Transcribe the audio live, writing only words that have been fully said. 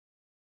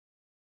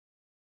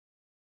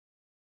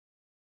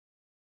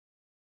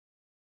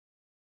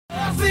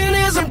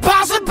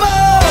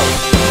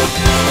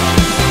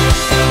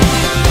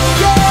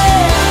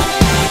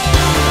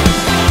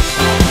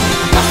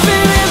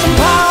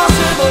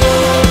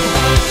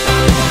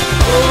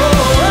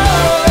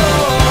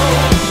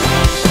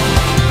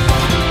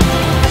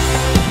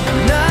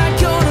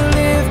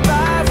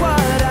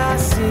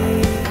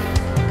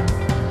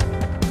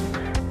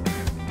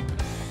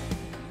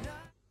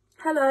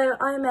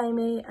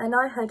and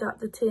I head up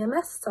the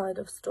TMS side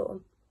of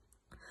Storm.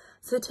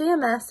 So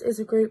TMS is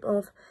a group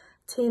of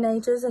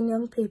teenagers and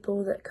young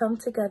people that come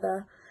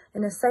together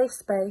in a safe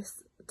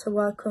space to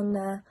work on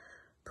their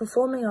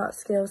performing arts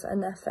skills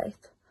and their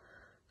faith.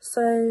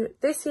 So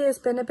this year's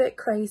been a bit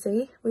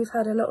crazy. We've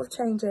had a lot of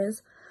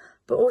changes,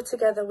 but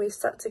altogether we've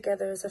stuck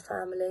together as a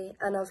family,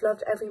 and I've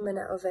loved every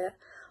minute of it.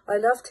 I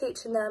love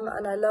teaching them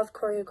and I love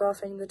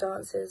choreographing the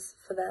dances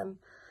for them.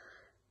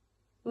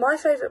 My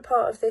favourite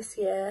part of this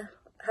year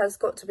has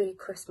got to be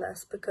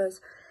Christmas, because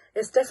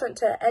it's different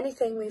to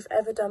anything we've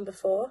ever done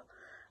before,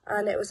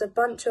 and it was a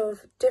bunch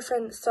of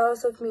different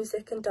styles of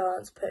music and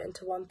dance put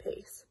into one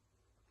piece.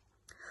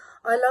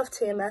 I love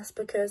TMS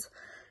because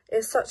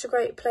it's such a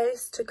great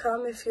place to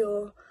come if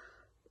you're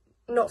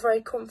not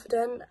very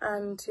confident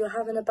and you're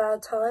having a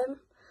bad time,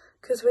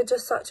 because we're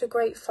just such a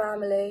great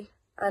family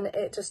and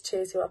it just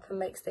cheers you up and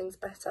makes things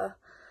better.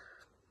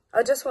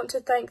 I just want to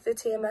thank the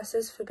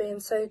TMSers for being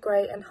so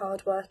great and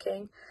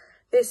hardworking.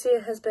 This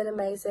year has been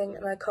amazing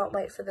and I can't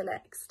wait for the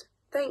next.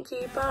 Thank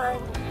you, bye.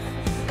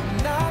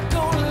 Not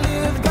gonna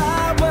live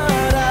by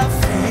what I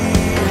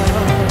feel.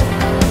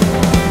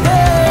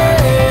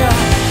 Yeah,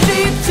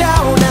 deep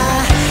down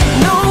I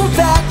know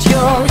that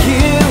you're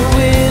here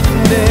with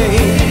me.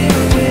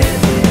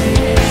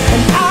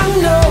 And I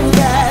know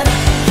that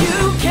you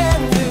can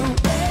do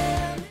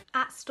it.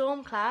 At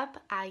Storm Club,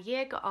 our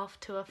year got off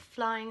to a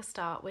flying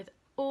start with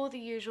all the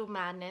usual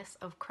madness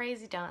of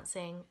crazy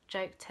dancing,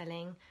 joke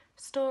telling,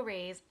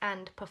 stories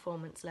and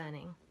performance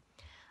learning.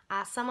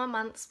 Our summer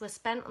months were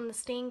spent on the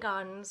Steen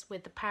Gardens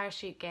with the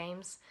parachute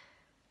games,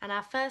 and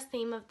our first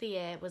theme of the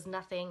year was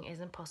Nothing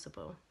is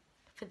Impossible.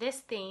 For this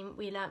theme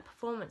we learnt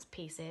performance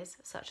pieces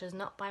such as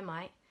Not by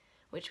Might,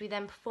 which we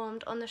then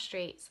performed on the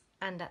streets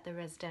and at the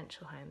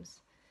residential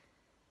homes.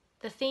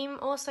 The theme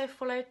also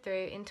followed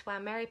through into our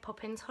Mary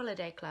Poppins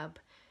Holiday Club,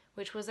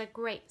 which was a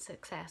great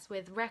success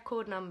with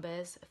record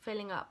numbers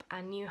filling up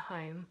our new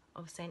home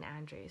of St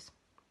Andrews.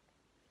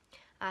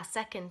 Our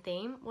second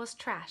theme was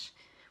Trash,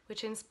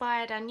 which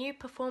inspired our new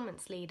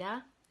performance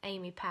leader,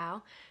 Amy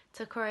Powell,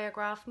 to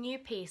choreograph new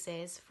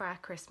pieces for our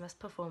Christmas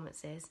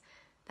performances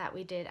that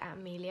we did at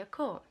Amelia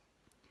Court.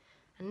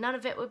 And none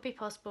of it would be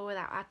possible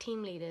without our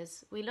team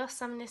leaders. We lost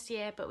some this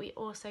year, but we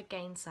also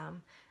gained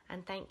some,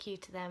 and thank you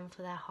to them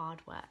for their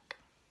hard work.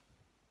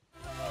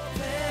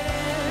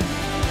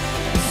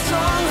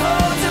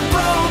 Strongholds are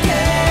broken.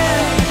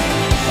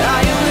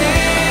 I am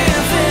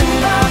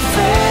living by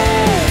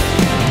faith.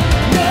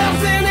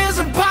 Nothing is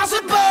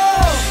impossible.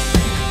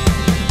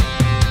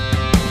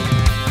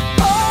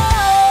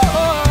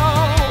 Oh,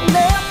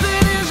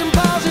 nothing is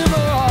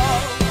impossible.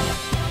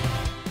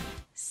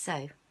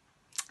 So,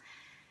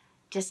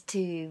 just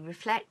to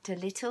reflect a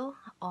little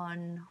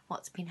on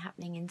what's been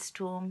happening in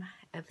Storm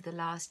over the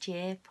last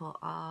year for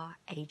our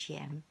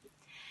AGM.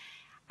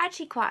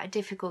 Actually quite a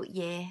difficult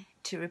year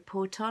to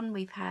report on.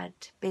 We've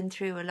been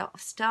through a lot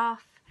of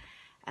stuff,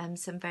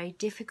 some very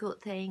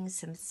difficult things,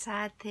 some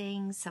sad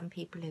things, some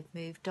people have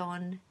moved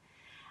on,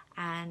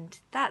 and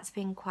that's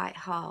been quite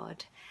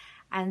hard.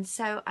 And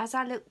so as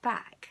I look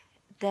back,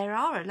 there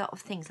are a lot of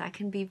things I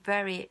can be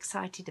very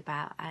excited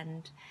about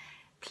and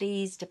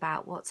pleased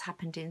about what's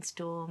happened in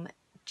Storm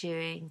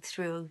during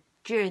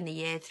the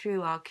year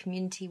through our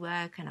community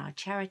work and our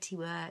charity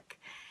work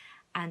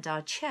and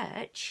our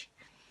church.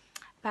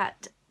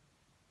 But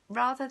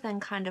rather than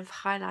kind of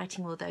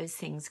highlighting all those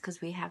things, because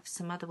we have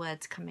some other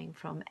words coming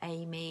from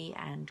Amy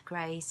and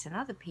Grace and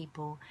other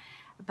people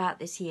about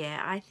this year,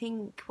 I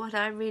think what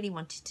I really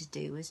wanted to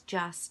do was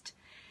just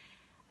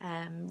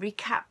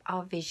recap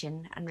our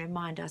vision and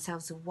remind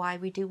ourselves of why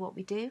we do what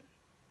we do.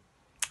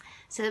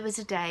 So there was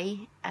a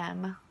day,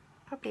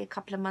 probably a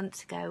couple of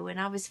months ago, when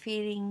I was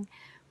feeling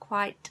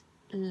quite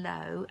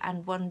low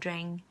and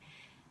wondering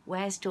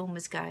where Storm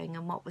was going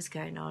and what was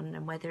going on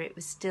and whether it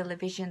was still a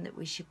vision that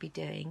we should be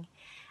doing.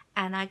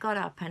 And I got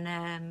up and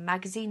a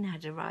magazine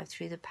had arrived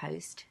through the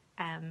post,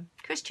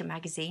 Christian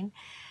magazine,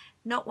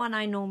 not one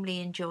I normally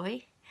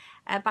enjoy,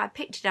 but I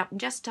picked it up and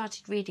just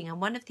started reading,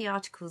 and one of the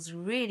articles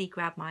really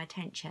grabbed my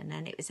attention,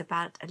 and it was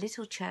about a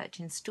little church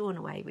in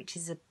Stornoway, which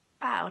is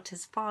about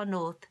as far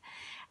north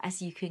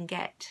as you can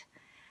get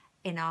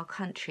in our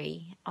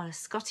country on a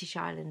Scottish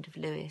island of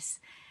Lewis.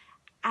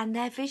 And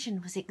their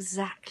vision was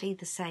exactly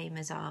the same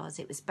as ours.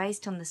 It was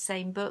based on the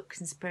same book,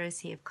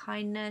 Conspiracy of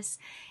Kindness.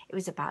 It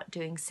was about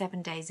doing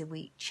 7 days a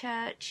week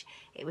church.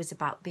 It was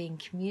about being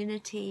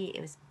community.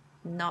 It was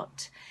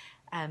not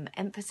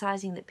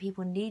emphasising that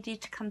people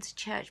needed to come to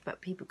church, but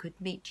people could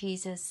meet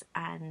Jesus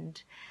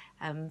and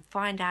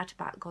find out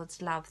about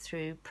God's love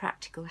through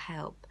practical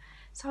help.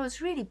 So I was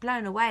really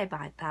blown away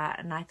by that,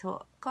 and I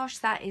thought, gosh,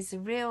 that is a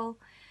real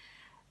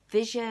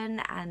vision,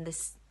 and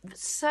this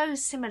so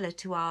similar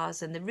to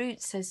ours, and the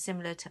roots so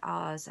similar to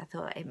ours. I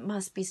thought it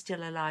must be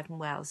still alive and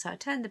well. So I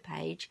turned the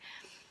page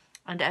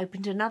and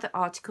opened another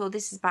article.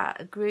 This is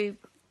about a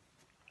group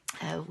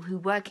who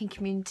work in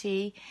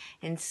community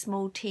in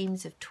small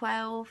teams of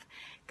 12,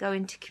 go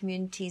into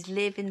communities,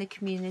 live in the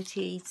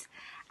communities,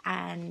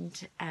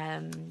 and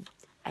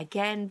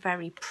Again,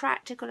 very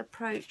practical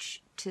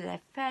approach to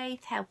their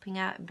faith, helping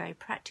out in very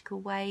practical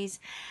ways,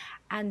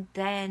 and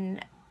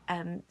then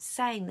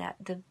saying that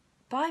the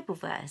Bible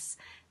verse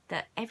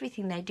that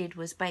everything they did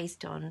was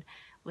based on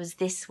was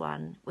this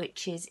one,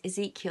 which is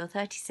Ezekiel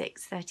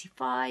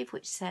 36:35,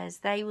 which says,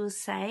 "They will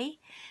say,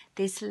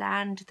 this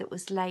land that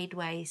was laid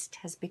waste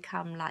has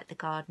become like the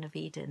Garden of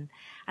Eden."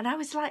 And I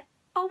was like,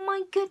 oh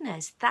my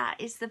goodness, that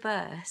is the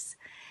verse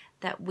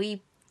that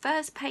we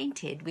first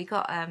painted. We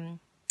got a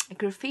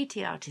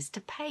graffiti artist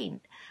to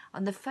paint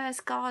on the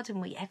first garden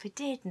we ever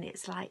did, and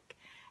it's like,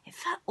 it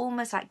felt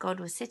almost like God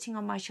was sitting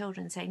on my shoulder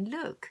and saying,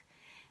 look,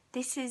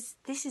 this is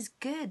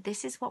good.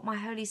 This is what my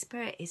Holy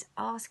Spirit is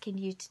asking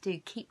you to do.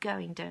 Keep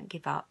going, don't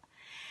give up.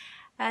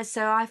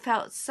 So I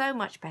felt so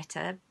much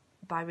better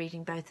by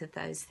reading both of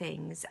those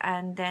things.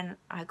 And then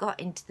I got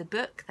into the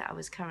book that I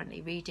was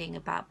currently reading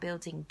about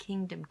building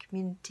kingdom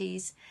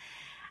communities,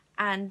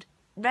 and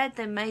read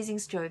the amazing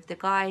story of the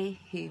guy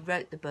who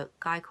wrote the book,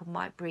 a guy called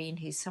Mike Breen,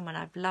 who's someone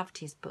I've loved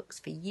his books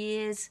for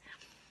years.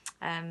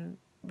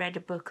 Read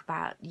a book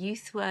about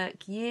youth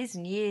work years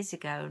and years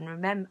ago,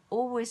 and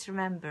always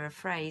remember a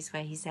phrase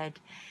where he said,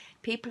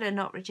 people are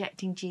not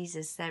rejecting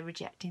Jesus, they're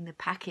rejecting the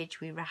package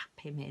we wrap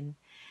him in.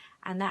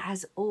 And that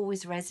has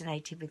always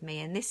resonated with me.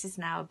 And this is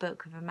now a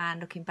book of a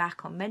man looking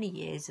back on many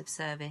years of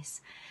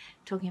service,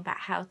 talking about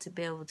how to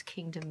build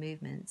kingdom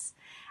movements.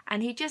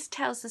 And he just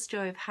tells the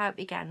story of how it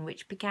began,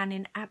 which began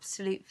in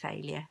absolute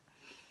failure.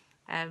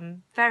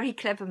 Very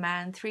clever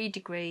man, 3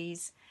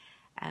 degrees,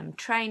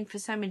 trained for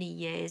so many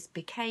years,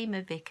 became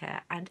a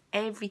vicar, and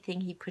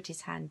everything he put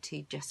his hand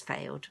to just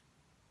failed.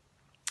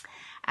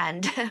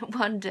 And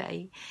one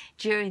day,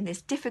 during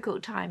this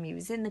difficult time, he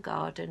was in the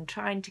garden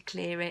trying to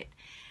clear it,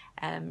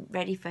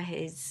 ready for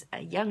his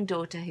young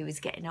daughter, who was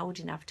getting old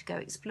enough to go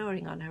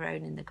exploring on her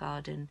own in the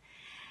garden.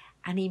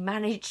 And he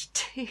managed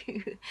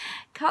to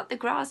cut the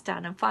grass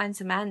down and find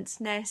some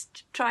ants'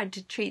 nests, tried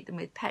to treat them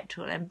with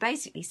petrol, and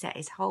basically set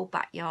his whole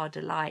backyard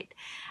alight.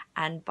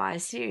 And by a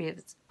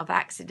series of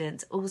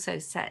accidents, also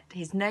set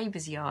his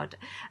neighbour's yard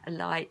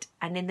alight.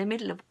 And in the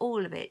middle of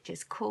all of it,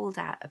 just called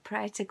out a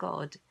prayer to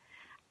God,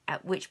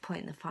 at which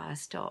point the fire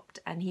stopped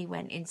and he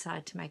went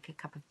inside to make a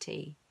cup of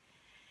tea.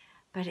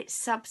 But it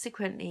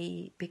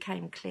subsequently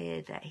became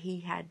clear that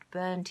he had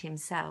burned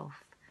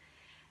himself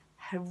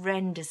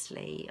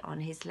horrendously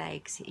on his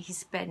legs. He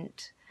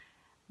spent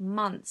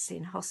months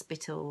in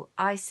hospital,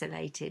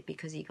 isolated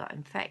because he got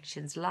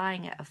infections,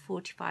 lying at a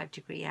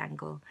 45-degree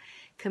angle,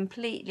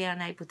 completely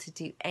unable to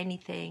do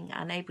anything,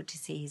 unable to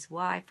see his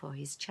wife or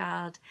his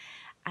child.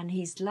 And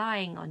he's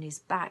lying on his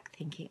back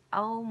thinking,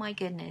 oh my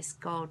goodness,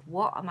 God,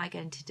 what am I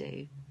going to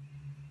do?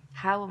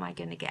 How am I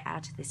going to get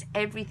out of this?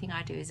 Everything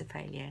I do is a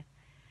failure.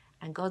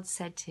 And God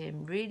said to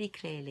him really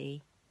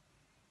clearly,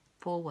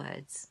 4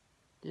 words,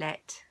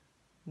 let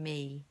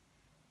me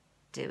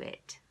do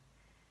it.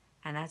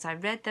 And as I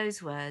read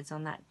those words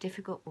on that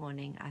difficult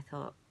morning, I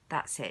thought,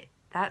 that's it.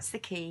 That's the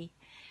key.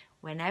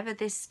 Whenever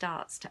this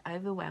starts to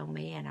overwhelm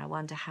me and I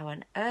wonder how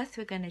on earth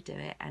we're going to do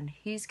it and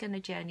who's going to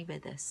journey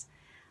with us,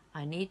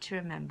 I need to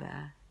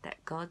remember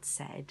that God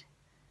said,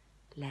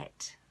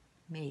 let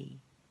me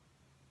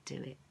do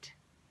it.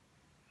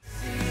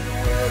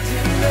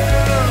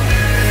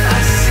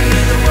 I see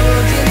the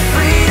world in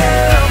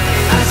freedom.